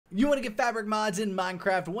You want to get fabric mods in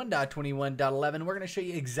Minecraft 1.21.11. We're going to show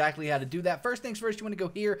you exactly how to do that. First things first, you want to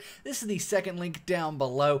go here. This is the second link down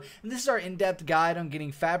below. And this is our in-depth guide on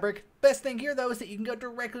getting fabric. Best thing here, though, is that you can go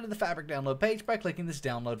directly to the fabric download page by clicking this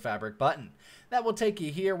download fabric button. That will take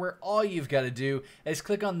you here where all you've got to do is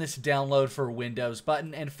click on this download for Windows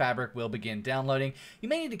button and fabric will begin downloading. You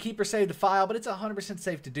may need to keep or save the file, but it's 100%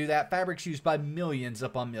 safe to do that. Fabric's used by millions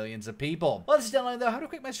upon millions of people. While this is downloading, though, I have a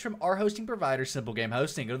quick message from our hosting provider,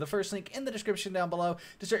 SimpleGameHosting. Go to the first link in the description down below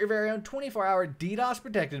to start your very own 24-hour DDoS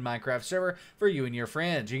protected Minecraft server for you and your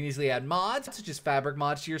friends. You can easily add mods, such as fabric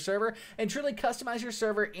mods, to your server and truly customize your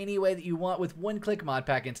server any way that you want with one-click mod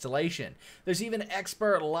pack installation. There's even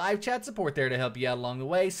expert live chat support there to help you out along the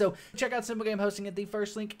way, so check out SimpleGameHosting at the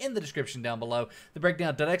first link in the description down below, the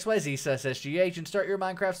breakdown.xyz/sgh, and start your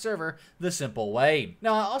Minecraft server the simple way.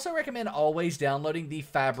 Now, I also recommend always downloading the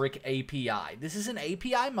Fabric API. This is an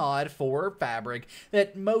API mod for Fabric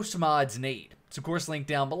that most mods need. It's of course linked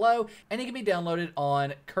down below, and it can be downloaded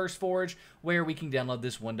on CurseForge, where we can download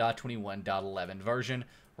this 1.21.11 version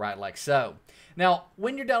right like so. Now,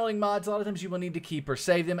 when you're downloading mods, a lot of times you will need to keep or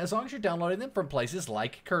save them. As long as you're downloading them from places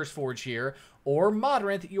like CurseForge here or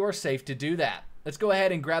Modrinth, you are safe to do that. Let's go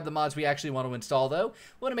ahead and grab the mods we actually want to install, though.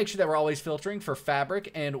 We want to make sure that we're always filtering for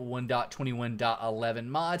Fabric and 1.21.11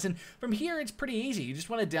 mods. And from here, it's pretty easy. You just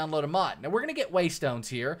want to download a mod. Now, we're going to get Waystones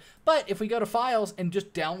here, but if we go to Files and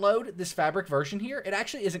just download this Fabric version here, it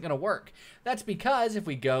actually isn't going to work. That's because if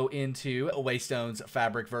we go into Waystone's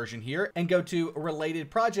Fabric version here and go to Related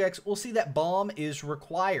Projects, we'll see that BOM is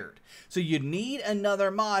required. So you need another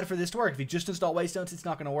mod for this to work. If you just install Waystones, it's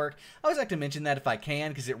not going to work. I always like to mention that if I can,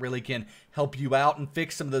 because it really can help you out and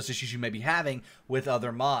fix some of those issues you may be having with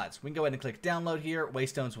other mods. We can go ahead and click download here.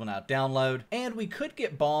 Waystones will now download, and we could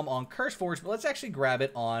get BOM on CurseForge, but let's actually grab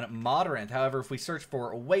it on Modrinth. However, if we search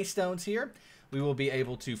for Waystones here, we will be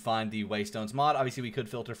able to find the Waystones mod. Obviously, we could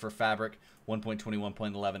filter for Fabric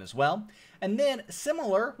 1.21.11 as well. And then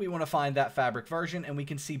similar, we want to find that Fabric version, and we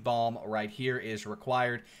can see BOM right here is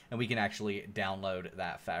required, and we can actually download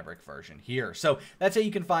that Fabric version here. So that's how you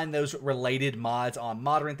can find those related mods on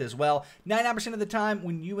Modrinth as well. 99% of the time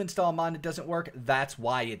when you install a mod and it doesn't work, that's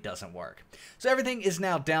why it doesn't work. So everything is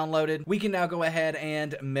now downloaded. We can now go ahead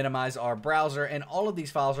and minimize our browser, and all of these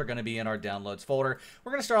files are going to be in our downloads folder.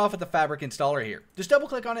 We're going to start off with the Fabric installer here. Just double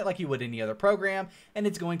click on it like you would any other program, and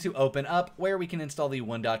it's going to open up where we can install the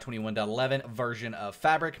 1.21.11 version of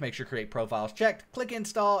Fabric. Make sure Create Profiles checked, click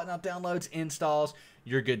Install, and now downloads, installs,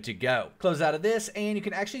 you're good to go. Close out of this, and you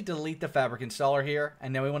can actually delete the Fabric installer here,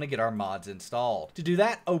 and now we want to get our mods installed. To do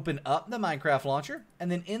that, open up the Minecraft launcher, and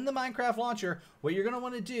then in the Minecraft launcher, what you're going to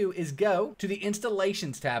want to do is go to the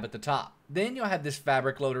Installations tab at the top. Then you'll have this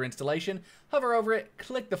Fabric Loader installation. Hover over it,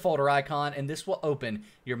 click the folder icon, and this will open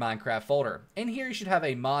your Minecraft folder. In here, you should have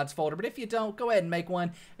a mods folder, but if you don't, go ahead and make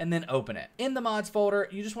one and then open it. In the mods folder,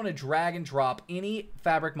 you just want to drag and drop any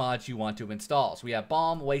Fabric mods you want to install. So we have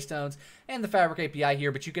BOM, Waystones, and the Fabric API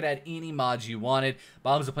here, but you could add any mods you wanted.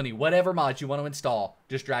 BOM's a plenty, whatever mods you want to install,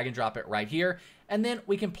 just drag and drop it right here. And then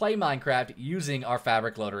we can play Minecraft using our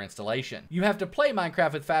Fabric Loader installation. You have to play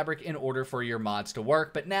Minecraft with Fabric in order for your mods to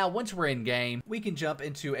work, but now once we're in game, we can jump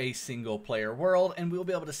into a single player world, and we'll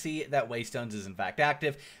be able to see that Waystones is in fact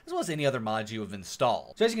active, as well as any other mods you have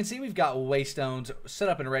installed. So as you can see, we've got Waystones set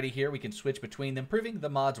up and ready here. We can switch between them, proving the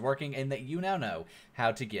mod's working and that you now know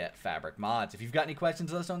how to get Fabric mods. If you've got any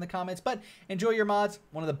questions, let us know in the comments, but enjoy your mods.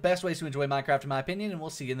 One of the best ways to enjoy Minecraft in my opinion, and we'll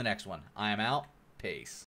see you in the next one. I am out. Peace.